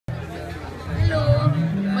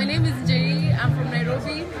My name is Njeri. I'm from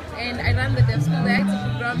Nairobi and I run the dev school there. It's a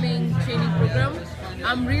programming training program.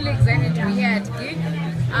 I'm really excited to be here at GIG.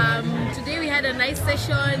 Today we had a nice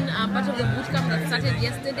session, part of the bootcamp that started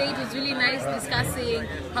yesterday. It was really nice discussing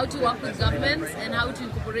how to work with governments and how to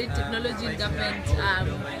incorporate technology in government,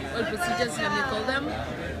 or procedures when they call them.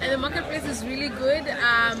 And the marketplace is really good.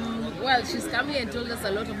 Well, she's come here and told us a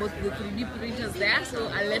lot about the 3D printers there, so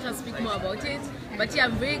I'll let her speak more about it. But yeah,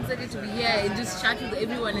 I'm very excited to be here and just chat with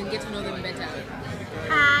everyone and get to know them better.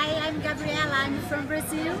 Hi, I'm Gabriela. I'm from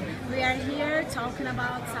Brazil. We are here talking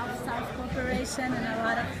about South-South cooperation and a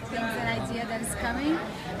lot of things and ideas that is coming.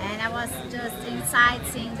 And I was just inside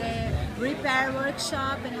seeing the repair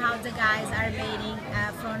workshop and how the guys are making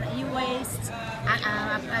from e-waste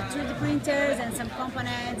 3D printers and some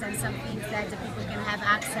components and some things that the people can have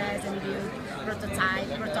access and build prototypes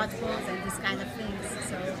and this kind of things.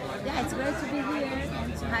 So yeah, it's great to be here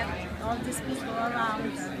and to have all these people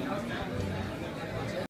around.